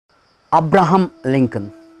Abraham Lincoln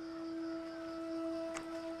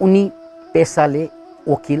उनी पेशाले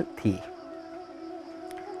वकिल थिए।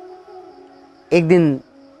 एक दिन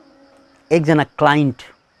एकजना क्लाइन्ट,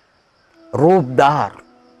 रोबदार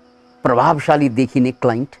प्रभावशाली देखिने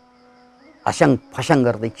क्लाइन्ट हस्याङ फस्याङ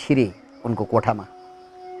गर्दै छिरे उनको कोठामा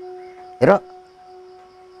र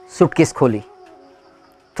सुटकेस खोले,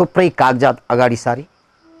 थुप्रै कागजात अगाडि सारे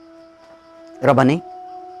र भने,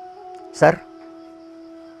 सर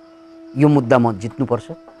यो मुद्दा म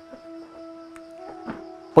जित्नुपर्छ,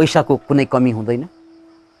 पैसाको कुनै कमी हुँदैन,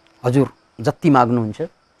 हजुर जति माग्नुहुन्छ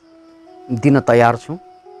दिन तयार छु,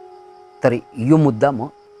 तर यो मुद्दा म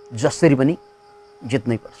जसरी पनि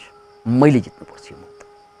जित्नै पर्छ, मैले जित्नुपर्छ यो मुद्दा।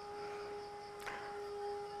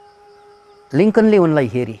 लिंकनले उनलाई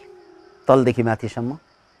हेरे तलदेखि माथिसम्म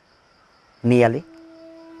नियाले।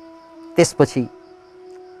 त्यसपछि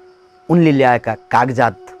उनले ल्याएका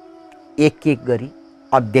कागजात एक एक गरी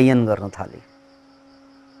अध्ययन गर्न थाले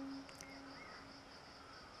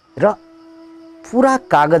र पूरा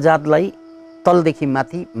कागजातलाई तलदेखि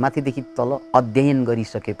माथि, माथिदेखि तल अध्ययन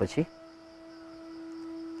गरिसकेपछि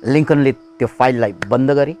लिंकनले त्यो फाइललाई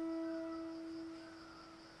बन्द गरे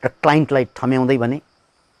र क्लाइन्टलाई ठम्याउँदै भने,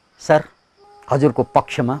 सर हजुरको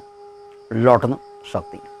पक्षमा लड्न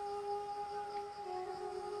सक्दिन,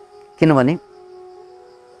 किनभने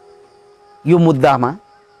यो मुद्दामा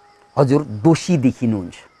हजुर दोषी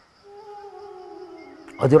देखिनुहुन्छ,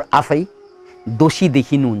 हजुर आफै दोषी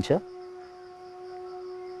देखिनुहुन्छ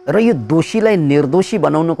र यो दोषीलाई निर्दोषी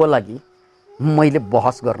बनाउनको लागि मैले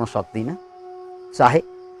बहस गर्न सक्दिनँ, चाहे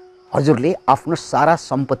हजुरले आफ्नो सारा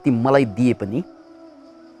सम्पत्ति मलाई दिए पनि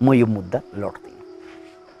म यो मुद्दा लड्दिनँ।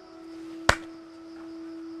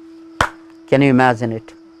 Can you imagine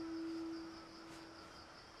it?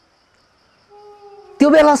 त्यो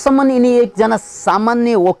बेलासम्म यिनी एकजना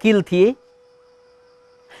सामान्य वकिल थिए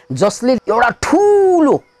जसले एउटा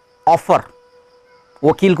ठूलो अफर,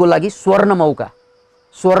 वकिलको लागि स्वर्ण मौका,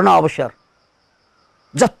 स्वर्ण अवसर,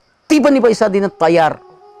 जति पनि पैसा दिन तयार,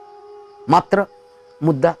 मात्र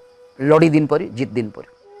मुद्दा लडिदिनु पर्यो, जित्दिनु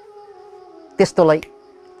पर्यो। त्यस्तोलाई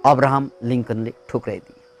अब्राहम लिंकनले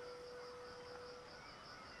ठुक्राइदिए।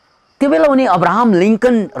 त्यो बेला उनी अब्राहम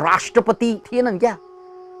लिंकन राष्ट्रपति थिएनन् क्या,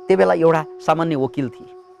 त्यो बेला एउटा सामान्य वकिल थिए।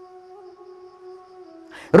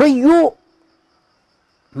 र यो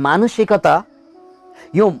मानसिकता,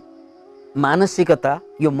 यो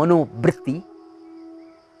मनोवृत्ति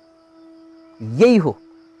यही हो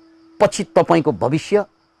पछि तपाईको भविष्य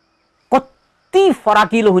कति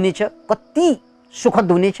फराकिलो हुनेछ, कति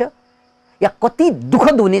सुखद हुनेछ या कति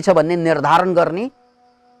दुखद हुनेछ भन्ने निर्धारित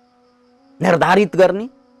गर्ने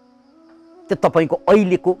त्यो तपाईको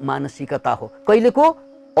अहिलेको मानसिकता हो। कहिलेको?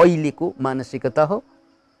 अहिलेको मानसिकता हो।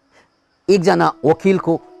 एकजना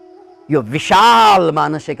वकिलको यो विशाल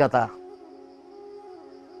मानसिकता,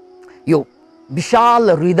 यो विशाल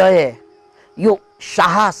हृदय, यो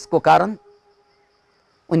साहसको कारण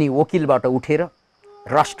उनी वकिलबाट उठेर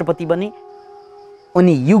राष्ट्रपति बने।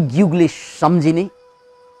 उनी युग युगले सम्झिने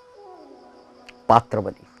पात्र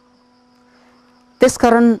बने।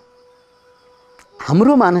 त्यसकारण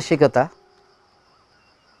हाम्रो मानसिकता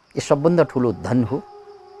यो सबभन्दा ठुलो धन हो।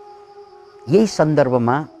 यही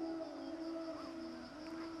सन्दर्भमा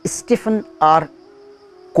स्टेफन आर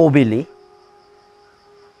कोवेले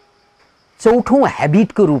चौथौं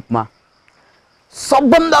ह्याबिटको रूपमा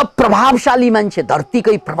सबभन्दा प्रभावशाली मान्छे,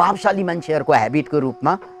 धरतीकै प्रभावशाली मान्छेहरूको ह्याबिटको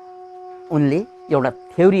रूपमा उनले एउटा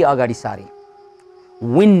थ्योरी अगाडि सारे,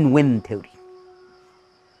 विन विन थ्योरी।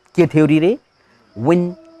 के थ्योरी रे?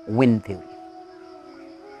 Win win theory.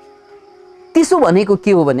 त्यसो भनेको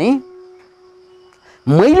के हो भने,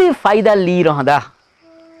 मैले फाइदा लिइरहँदा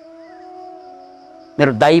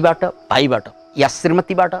मेरो दाइबाट, भाइबाट, या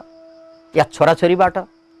श्रीमतीबाट, या छोराछोरीबाट,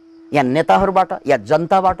 या नेताहरूबाट, या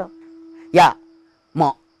जनताबाट, या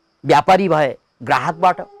म व्यापारी भए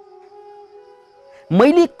ग्राहकबाट,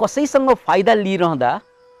 मैले कसैसँग फाइदा लिइरहँदा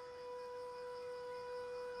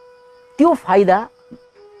त्यो फाइदा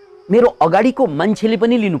मेरो अगाडिको मान्छेले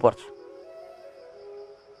पनि लिनुपर्छ।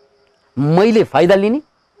 मैले फाइदा लिने,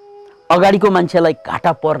 अगाडिको मान्छेलाई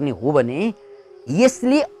घाटा पर्ने हो भने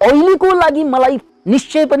यसले अहिलेको लागि मलाई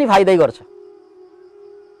निश्चय पनि फाइदै गर्छ।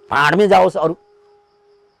 भाडमै जाओस् अरू,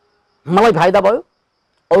 मलाई फाइदा भयो,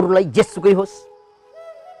 अरूलाई जेसुकै होस्।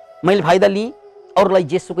 मैले फाइदा लिएँ, अरूलाई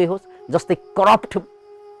जेसुकै होस्। जस्तै करप्ट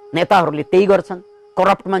नेताहरूले त्यही गर्छन्,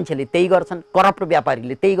 करप्ट मान्छेले त्यही गर्छन्, करप्ट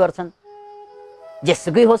व्यापारीले त्यही गर्छन्।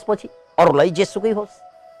 जेसुकै होस्, पछि अरूलाई जेसुकै होस्,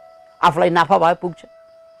 आफूलाई नाफा भए पुग्छ।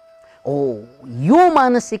 ओ, यो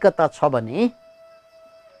मानसिकता छ भने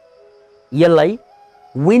यसलाई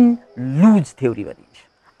विन लुज थ्योरी भनिन्छ।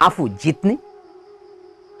 आफू जित्ने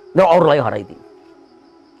र अरूलाई हराइदिने।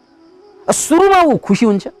 सुरुमा ऊ खुसी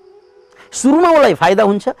हुन्छ, सुरुमा उसलाई फाइदा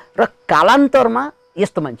हुन्छ र कालान्तरमा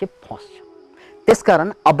यस्तो मान्छे फस्छ।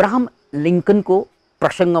 त्यसकारण अब्राहम लिङ्कनको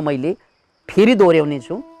प्रसङ्ग मैले फेरि दोहोऱ्याउने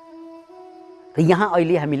छु र यहाँ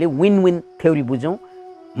अहिले हामीले विन विन थ्योरी बुझौँ।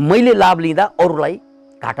 मैले लाभ लिँदा अरूलाई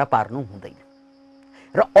घाटा पार्नु हुँदैन।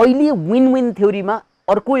 र अहिले विन विन थ्योरीमा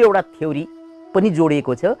अर्को एउटा थ्योरी पनि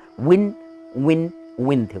जोडिएको छ, विन विन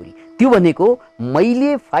विन थ्योरी। त्यो भनेको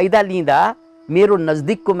मैले फाइदा लिँदा मेरो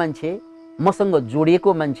नजदिकको मान्छे, मसँग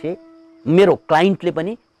जोडिएको मान्छे, मेरो क्लाइन्टले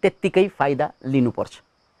पनि त्यत्तिकै फाइदा लिनुपर्छ।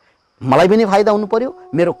 मलाई पनि फाइदा हुनु पर्यो,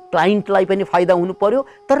 मेरो क्लाइन्टलाई पनि फाइदा हुनु पर्यो।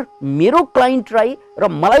 तर मेरो क्लाइन्टलाई र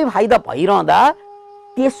मलाई फाइदा भइरहँदा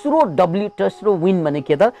तेस्रो विन भने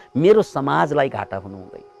के त, मेरो समाजलाई घाटा हुनु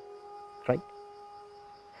हुँदैन। राइट?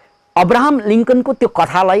 अब्राहम लिङ्कनको त्यो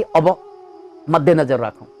कथालाई अब मध्यनजर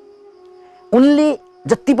राखौँ। उनले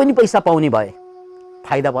जति पनि पैसा पाउने भए,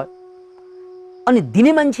 फाइदा भयो। अनि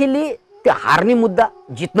दिने मान्छेले त्यो हार्ने मुद्दा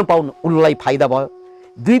जित्न पाउनु उनलाई फाइदा भयो।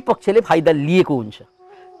 दुई पक्षले फाइदा लिएको हुन्छ।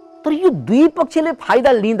 तर यो दुई पक्षले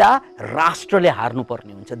फाइदा लिँदा राष्ट्रले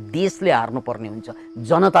हार्नुपर्ने हुन्छ, देशले हार्नुपर्ने हुन्छ,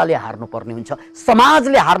 जनताले हार्नुपर्ने हुन्छ,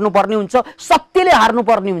 समाजले हार्नुपर्ने हुन्छ, सत्यले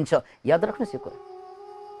हार्नुपर्ने हुन्छ। याद राख्नुहोस् यो कुरा।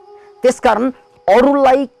 त्यसकारण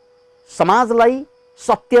अरूलाई, समाजलाई,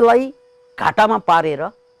 सत्यलाई घाटामा पारेर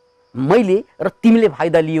मैले र तिमीले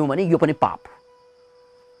फाइदा लियौ भने यो पनि पाप हो।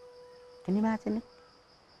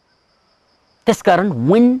 त्यसकारण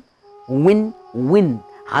विन विन विन।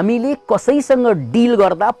 हामीले कसैसँग डिल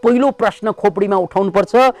गर्दा पहिलो प्रश्न खोपडीमा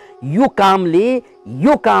उठाउनुपर्छ, यो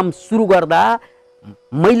काम सुरु गर्दा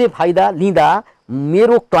मैले फाइदा लिँदा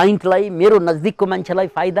मेरो क्लाइन्टलाई, मेरो नजदिकको मान्छेलाई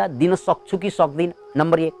फाइदा दिन सक्छु कि सक्दिन।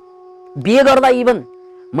 नम्बर 1, बिहे गर्दा इभन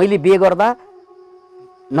मैले बिहे गर्दा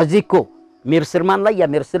नजिकको मेरो श्रीमानलाई या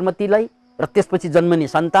मेरो श्रीमतीलाई र त्यसपछि जन्मने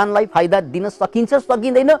सन्तानलाई फाइदा दिन सकिन्छ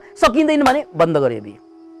सकिँदैन? सकिँदैन भने बन्द गरे बिहे।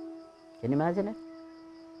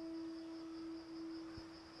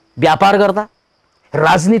 व्यापार गर्दा,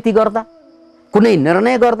 राजनीति गर्दा, कुनै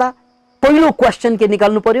निर्णय गर्दा पहिलो क्वेश्चन के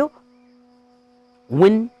निकाल्नु पर्यो?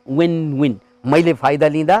 Win win win. मैले फाइदा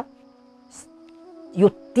लिँदा यो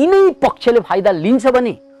तीनै पक्षले फाइदा लिन्छ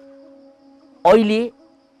भने अहिले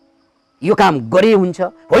यो काम गरे हुन्छ,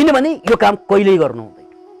 होइन भने यो काम कहिल्यै गर्नु हुँदैन।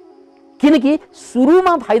 किनकि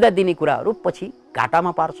सुरुमा फाइदा दिने कुराहरू पछि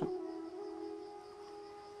घाटामा पार्छन्।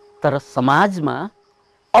 तर समाजमा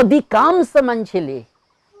अधिकांश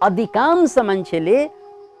मान्छेले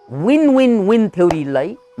विन विन विन थ्योरीलाई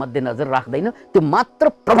मध्यनजर राख्दैन। त्यो मात्र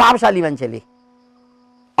प्रभावशाली मान्छेले,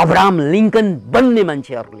 अब्राहम लिङ्कन बन्ने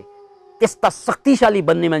मान्छेहरूले, त्यस्ता शक्तिशाली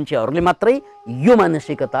बन्ने मान्छेहरूले मात्रै यो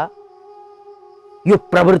मानसिकता, यो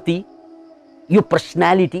प्रवृत्ति, यो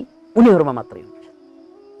पर्सनालिटी उनीहरूमा मात्रै हुन्छ।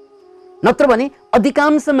 नत्र भने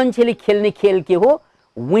अधिकांश मान्छेले खेल्ने खेल के हो?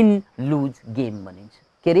 विन लुज गेम भनिन्छ।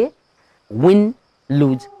 के रे? Win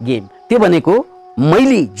loose game. त्यो भनेको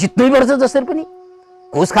मैले जित्नै पर्छ जसरी पनि,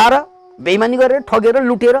 घुस खाएर, बेइमानी गरेर, ठगेर,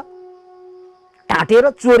 लुटेर, काटेर,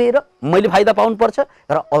 चोरेर मैले फाइदा पाउनुपर्छ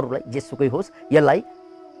र अरूलाई जेसुकै होस्। यसलाई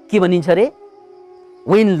के भनिन्छ रे?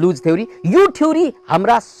 Win lose theory. यो थ्योरी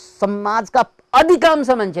हाम्रा समाजका अधिकांश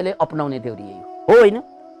मान्छेले अपनाउने थ्योरी यही हो, होइन?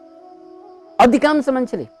 अधिकांश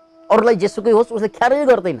मान्छेले अरूलाई जेसुकै होस् उसले ख्यालै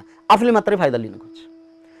गर्दैन, आफूले मात्रै फाइदा लिन खोज्छ।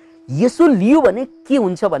 यसो लियो भने के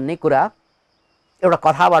हुन्छ भन्ने कुरा एउटा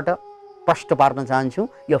कथाबाट प्रष्ट पार्न चाहन्छु।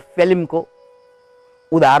 यो फिल्मको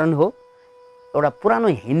उदाहरण हो। एउटा पुरानो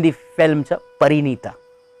हिन्दी फिल्म छ परिणीता।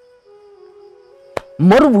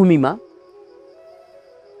 मरुभूमिमा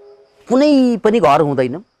कुनै पनि घर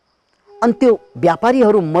हुँदैन, अनि त्यो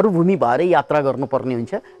व्यापारीहरू मरुभूमि भएर यात्रा गर्नुपर्ने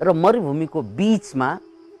हुन्छ र मरुभूमिको बीचमा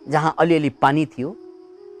जहाँ अलिअलि पानी थियो,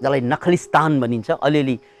 जसलाई नखलिस्तान भनिन्छ,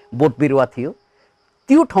 अलिअलि बोट बिरुवा थियो,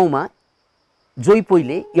 त्यो ठाउँमा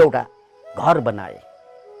जोइपोईले एउटा घर बनाए,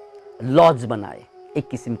 लज बनाए, एक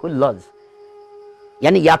किसिमको लज,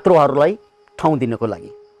 यानी यात्रुहरूलाई ठाउँ दिनको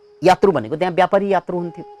लागि। यात्रु भनेको त्यहाँ व्यापारी यात्रु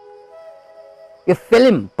हुन्थ्यो। यो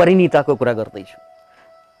फिल्म परिणीताको कुरा गर्दैछु।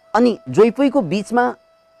 अनि जोइपोईको बीचमा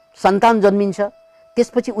सन्तान जन्मिन्छ।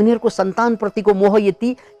 त्यसपछि उनीहरूको सन्तानप्रतिको मोह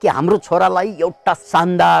यति कि हाम्रो छोरालाई एउटा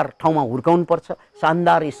शानदार ठाउँमा हुर्काउनु पर्छ,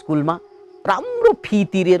 शानदार स्कुलमा राम्रो फी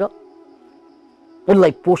तिरेर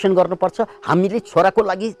उनलाई पोषण गर्नुपर्छ, हामीले छोराको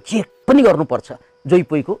लागि जे पनि गर्नुपर्छ।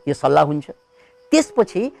 जोइपोईको यो सल्लाह हुन्छ।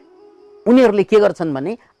 त्यसपछि उनीहरूले के गर्छन्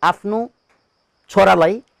भने आफ्नो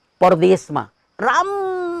छोरालाई परदेशमा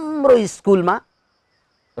राम्रो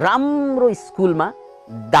स्कुलमा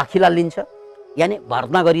दाखिला लिन्छ, यानी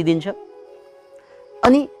भर्ना गरिदिन्छ।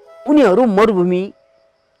 अनि उनीहरू मरुभूमि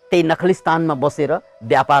त्यही नखलिस्तानमा बसेर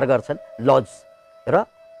व्यापार गर्छन्, लज र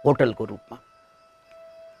होटलको रूपमा।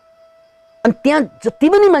 अनि त्यहाँ जति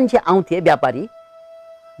पनि मान्छे आउँथे व्यापारी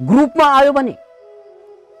ग्रुपमा आयो भने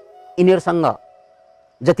यिनीहरूसँग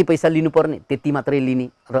जति पैसा लिनुपर्ने त्यति मात्रै लिने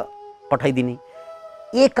र पठाइदिने।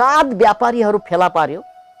 एकाध व्यापारीहरू फेला पार्यो,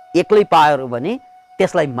 एक्लै पायो भने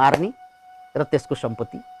त्यसलाई मार्ने र त्यसको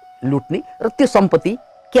सम्पत्ति लुट्ने र त्यो सम्पत्ति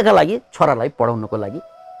केका लागि? छोरालाई पढाउनको लागि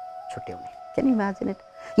छुट्याउने। Can you imagine it?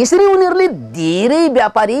 यसरी उनीहरूले धेरै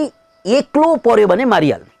व्यापारी एक्लो पर्यो भने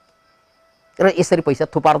मारिहाल्ने र यसरी पैसा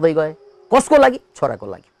थुपार्दै गए। कसको लागि? छोराको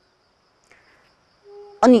लागि।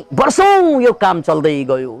 अनि वर्षौं यो काम चल्दै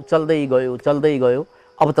गयो चल्दै गयो चल्दै गयो।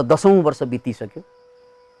 अब त 10औं वर्ष बितिसक्यो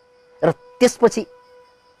र त्यसपछि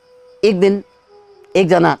एक दिन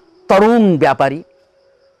एकजना तरुण व्यापारी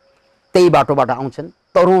त्यही बाटोबाट आउँछन्।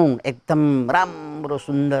 तरुण एकदम राम्रो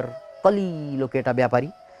सुन्दर कलिलो केटा व्यापारी।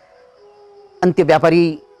 अनि त्यो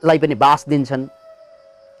व्यापारीलाई पनि बास दिन्छन्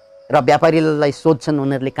र व्यापारीलाई सोध्छन्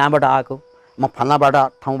उनीहरूले कहाँबाट आएको? म फलानाबाट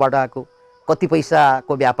ठाउँबाट आएको। कति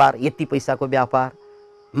पैसाको व्यापार? यति पैसाको व्यापार।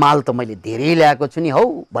 माल त मैले धेरै ल्याएको छु नि हौ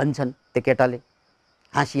भन्छन् त्यो केटाले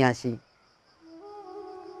हाँसी हाँसी।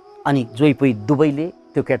 अनि जोइपोइ दुवैले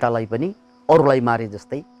त्यो केटालाई पनि अरूलाई मारे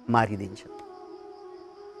जस्तै मारिदिन्छ।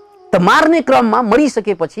 त मार्ने क्रममा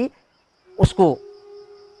मरिसकेपछि उसको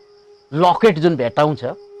लकेट जुन भेटाउँछ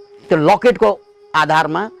त्यो लकेटको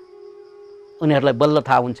आधारमा उनीहरूलाई बल्ल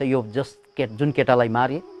थाहा हुन्छ यो जुन केटालाई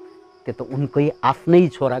मारे त्यो त उनकै आफ्नै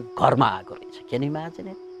छोरा घरमा आएको रहेछ। Can you imagine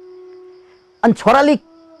it? अनि छोराले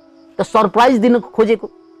त सरप्राइज दिन खोजेको,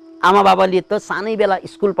 आमा बाबाले त सानै बेला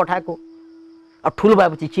स्कुल पठाएको, अब ठुलो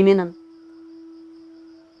भएपछि चिनेनन्,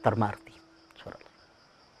 तर मार्थे छोरालाई।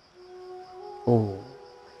 ओ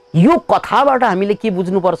यो कथाबाट हामीले के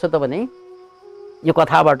बुझ्नुपर्छ त भने यो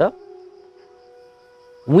कथाबाट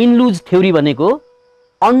विन लुज थ्योरी भनेको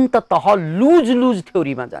अन्ततः लुज लुज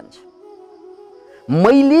थ्योरीमा जान्छ।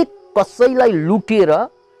 मैले कसैलाई लुटेर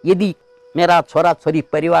यदि मेरा छोराछोरी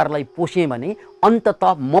परिवारलाई पोषेँ भने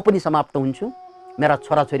अन्ततः म पनि समाप्त हुन्छु, मेरा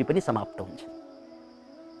छोराछोरी पनि समाप्त हुन्छ।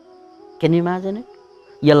 Can you imagine it?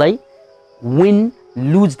 यसलाई विन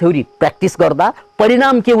लुज थ्योरी प्र्याक्टिस गर्दा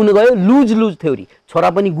परिणाम के हुन गयो? Lose lose theory. छोरा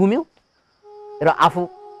पनि गुम्यो र आफू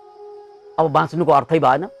अब बाँच्नुको अर्थै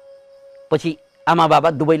भएन। पछि आमा बाबा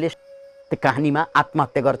दुवैले त्यो कहानीमा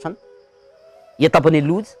आत्महत्या गर्छन्। यता पनि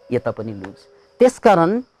लुज यता पनि लुज।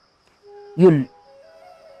 त्यसकारण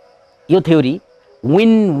यो थ्योरी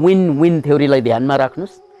विन विन विन थ्योरीलाई ध्यानमा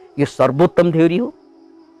राख्नुस्। यो सर्वोत्तम थ्योरी हो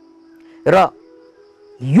र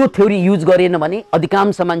यो थ्योरी युज गरेन भने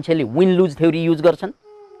अधिकांश मान्छेले विन लुज थ्योरी युज गर्छन्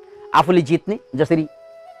आफूले जित्ने। जसरी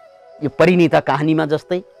यो परिणीता कहानीमा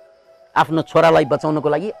जस्तै आफ्नो छोरालाई बचाउनको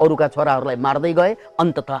लागि अरूका छोराहरूलाई मार्दै गए,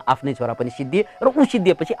 अन्ततः आफ्नै छोरा पनि सिद्धिए र ऊ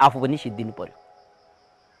सिद्धिएपछि आफू पनि सिद्धिनु पर्यो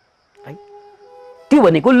है। त्यो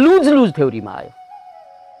भनेको लुज लुज थ्योरीमा आयो।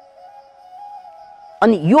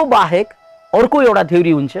 अनि यो बाहेक अर्को एउटा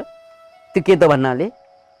थ्योरी हुन्छ, त्यो के त भन्नाले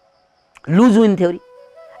लुज विन थ्योरी।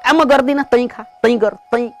 म गर्दिनँ तै खा, तै गर,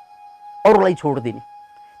 तै अरूलाई छोडिदिने।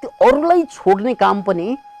 त्यो अरूलाई छोड्ने काम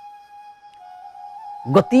पनि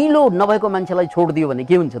गतिलो नभएको मान्छेलाई छोडिदियो भने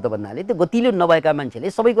के हुन्छ त भन्नाले त्यो गतिलो नभएका मान्छेले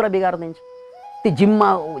सबै कुरा बिगार्दिन्छ। त्यो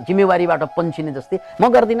जिम्मेवारीबाट पन्छिने जस्तै म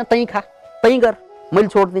गर्दिनँ तै खा, तै गर, मैले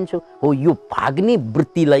छोडिदिन्छु। हो, यो भाग्ने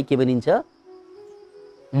वृत्तिलाई के भनिन्छ?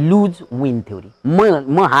 Lose win theory.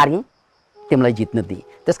 म हारेँ, तिमीलाई जित्न दिएँ।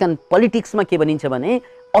 त्यसकारण पोलिटिक्समा के भनिन्छ भने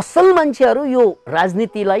असल मान्छेहरू यो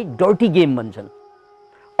राजनीतिलाई डर्टी गेम भन्छन्।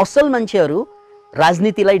 असल मान्छेहरू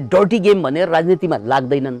राजनीतिलाई डर्टी गेम भनेर राजनीतिमा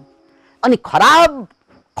लाग्दैनन्। अनि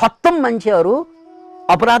खत्तम मान्छेहरू,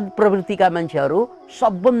 अपराध प्रवृत्तिका मान्छेहरू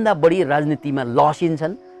सबभन्दा बढी राजनीतिमा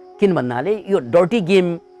लसिन्छन्। किन भन्नाले यो डर्टी गेम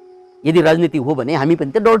यदि राजनीति हो भने हामी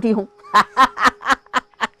पनि त डर्टी हौँ,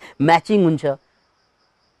 म्याचिङ हुन्छ।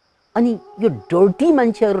 अनि यो डर्टी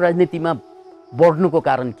मान्छेहरू राजनीतिमा बढ्नुको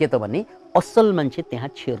कारण के त भने असल मान्छे त्यहाँ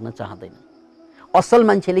छिर्न चाहँदैन। असल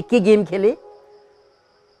मान्छेले के गेम खेले?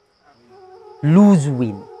 Lose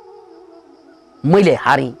win. मैले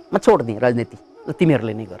हारेँ, म छोड्दिएँ राजनीति,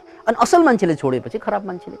 तिमीहरूले नै गर। अनि असल मान्छेले छोडेपछि खराब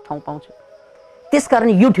मान्छेले ठाउँ पाउँछ। त्यसकारण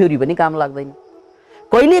यो थ्योरी पनि काम लाग्दैन।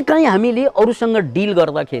 कहिलेकाहीँ हामीले अरूसँग डिल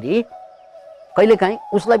गर्दाखेरि कहिलेकाहीँ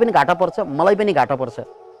उसलाई पनि घाटा पर्छ, मलाई पनि घाटा पर्छ।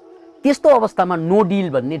 त्यस्तो अवस्थामा नो डिल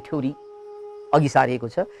भन्ने थ्योरी अघि सारिएको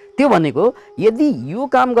छ। त्यो भनेको यदि यो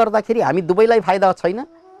काम गर्दाखेरि हामी दुवैलाई फाइदा छैन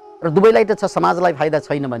र दुवैलाई त छ समाजलाई फाइदा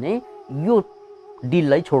छैन भने यो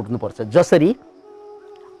डिललाई छोड्नुपर्छ। जसरी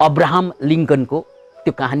अब्राहम लिङ्कनको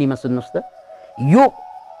त्यो कहानीमा सुन्नुहोस् त, यो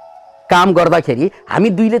काम गर्दाखेरि हामी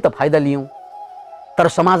दुईले त फाइदा लियौँ तर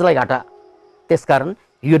समाजलाई घाटा, त्यसकारण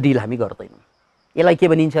यो डिल हामी गर्दैनौँ। यसलाई के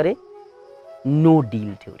भनिन्छ अरे? No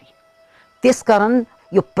deal theory. त्यसकारण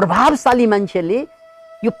यो प्रभावशाली मान्छेले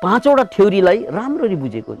यो 5वटा थ्योरीलाई राम्ररी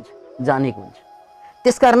बुझेको हुन्छ। जानेको हुन्छ।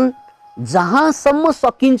 त्यसकारण जहाँसम्म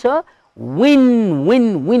सकिन्छ विन विन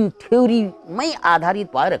विन थ्योरीमै आधारित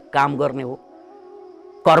भएर काम गर्ने हो,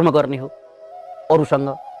 कर्म गर्ने हो, अरूसँग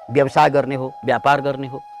व्यवसाय गर्ने हो, व्यापार गर्ने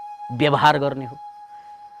हो, व्यवहार गर्ने हो।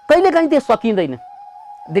 कहिलेकाहीँ त्यो सकिँदैन,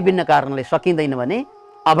 विभिन्न कारणले सकिँदैन भने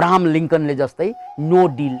अब्राहम लिङ्कनले जस्तै नो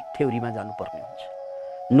डिल थ्योरीमा जानुपर्ने हुन्छ।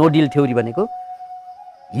 नो डिल थ्योरी भनेको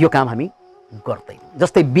यो काम हामी गर्दैनौँ।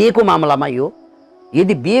 जस्तै बिहेको मामलामा यो,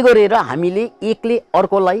 यदि बिहे गरेर हामीले एकले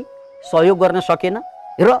अर्कोलाई सहयोग गर्न सकेन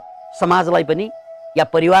र समाजलाई पनि या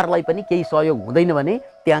परिवारलाई पनि केही सहयोग हुँदैन भने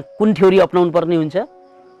त्यहाँ कुन थ्योरी अपनाउनु पर्ने हुन्छ?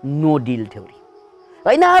 No deal theory.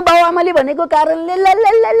 होइन बाबुआमाले भनेको कारणले ल ल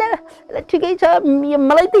ल ल ठिकै छ,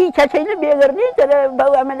 मलाई त इच्छा छैन बिहे गर्ने, तर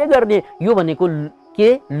बाबुआमाले गर्ने, यो भनेको के?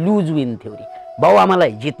 Loose win theory.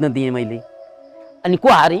 बाबुआमालाई जित्न दिएँ मैले, अनि को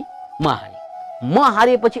हारे? म हारेँ। म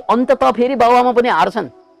हारेपछि अन्ततः फेरि बाबुआमा पनि हार्छन्।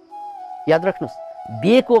 याद राख्नुहोस्,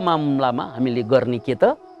 बिहेको मामलामा हामीले गर्ने के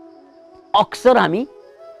त अक्सर हामी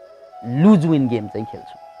लुज विन गेम चाहिँ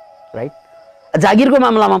खेल्छौँ, राइट? जागिरको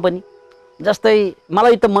मामलामा पनि जस्तै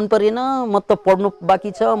मलाई त मन परेन, म त पढ्नु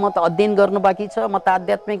बाँकी छ, म त अध्ययन गर्नु बाँकी छ, म त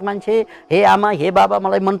आध्यात्मिक मान्छे, हे आमा हे बाबा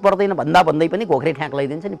मलाई मन पर्दैन भन्दा भन्दै पनि घोक्रे ठ्याक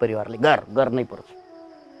लगाइदिन्छ नि परिवारले, गर्नै पर्छ।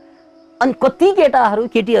 अनि कति केटाहरू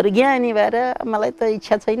केटीहरू ज्ञानी भएर मलाई त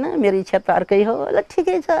इच्छा छैन, मेरो इच्छा त अर्कै हो, ल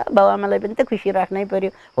ठिकै छ, बाबुआमालाई पनि त खुसी राख्नै पर्यो।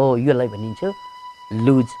 हो, योलाई भनिन्छ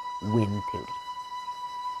lose win theory.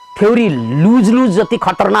 Theory loose loose जति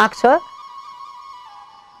खतरनाक छ,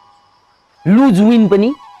 लुज विन पनि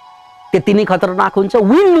त्यति नै खतरनाक हुन्छ,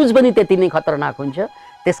 विन लुज पनि त्यति नै खतरनाक हुन्छ।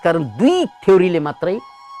 त्यसकारण दुई थ्योरीले मात्रै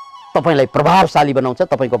तपाईलाई प्रभावशाली बनाउँछ,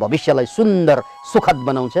 तपाईको भविष्यलाई सुन्दर सुखद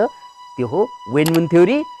बनाउँछ। त्यो हो विन विन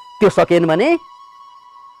थ्योरी। त्यो सकेन भने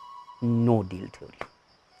no deal theory.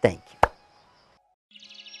 Thank you.